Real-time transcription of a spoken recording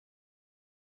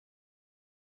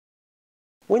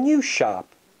When you shop,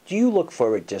 do you look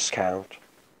for a discount?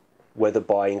 Whether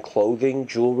buying clothing,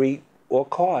 jewelry, or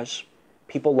cars,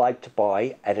 people like to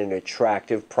buy at an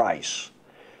attractive price.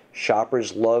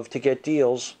 Shoppers love to get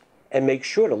deals and make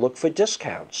sure to look for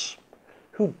discounts.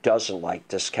 Who doesn't like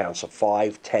discounts of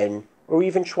 5, 10, or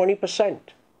even 20%?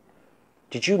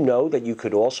 Did you know that you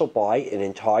could also buy an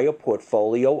entire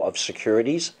portfolio of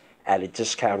securities at a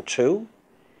discount too?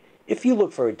 If you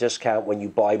look for a discount when you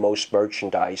buy most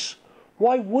merchandise,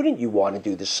 why wouldn't you want to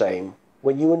do the same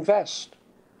when you invest?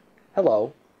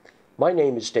 Hello, my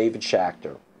name is David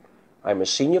Schachter. I'm a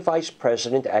Senior Vice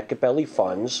President at Gabelli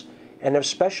Funds and have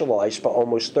specialized for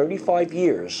almost 35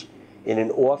 years in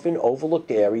an often overlooked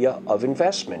area of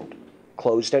investment,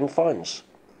 closed-end funds.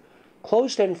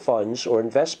 Closed-end funds or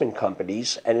investment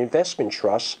companies and investment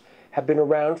trusts have been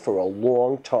around for a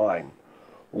long time,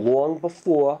 long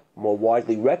before more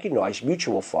widely recognized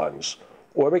mutual funds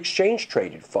or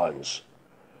exchange-traded funds.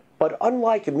 But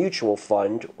unlike a mutual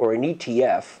fund or an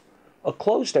ETF, a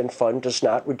closed-end fund does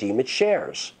not redeem its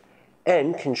shares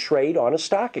and can trade on a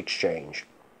stock exchange,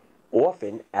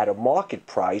 often at a market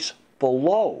price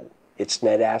below its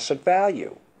net asset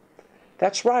value.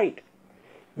 That's right.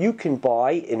 You can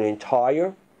buy an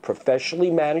entire professionally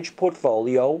managed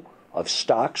portfolio of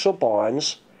stocks or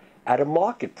bonds at a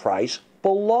market price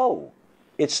below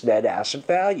its net asset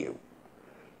value.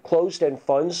 Closed-end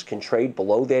funds can trade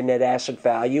below their net asset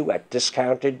value at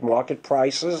discounted market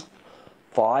prices,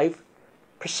 5%,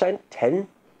 10%,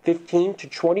 15% to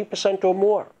 20% or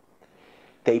more.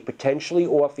 They potentially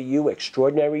offer you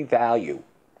extraordinary value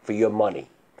for your money,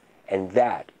 and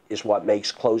that is what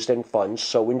makes closed-end funds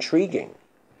so intriguing.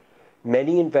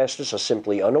 Many investors are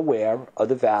simply unaware of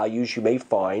the values you may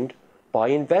find by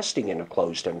investing in a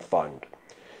closed-end fund.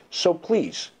 So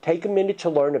please, take a minute to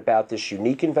learn about this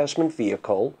unique investment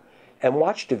vehicle and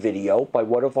watch the video by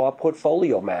one of our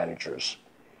portfolio managers.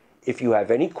 If you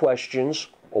have any questions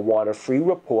or want a free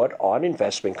report on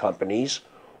investment companies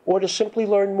or to simply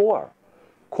learn more,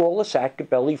 call us at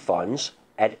Gabelli Funds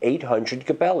at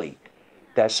 800-GABELLI.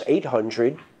 That's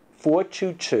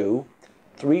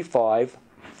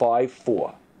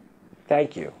 800-422-3554.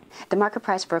 Thank you. The market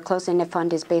price for a closed-ended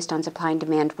fund is based on supply and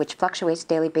demand, which fluctuates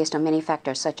daily based on many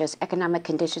factors, such as economic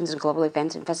conditions and global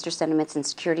events, investor sentiments, and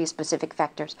security-specific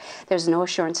factors. There's no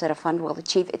assurance that a fund will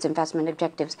achieve its investment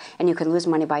objectives, and you can lose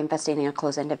money by investing in a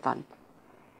closed-ended fund.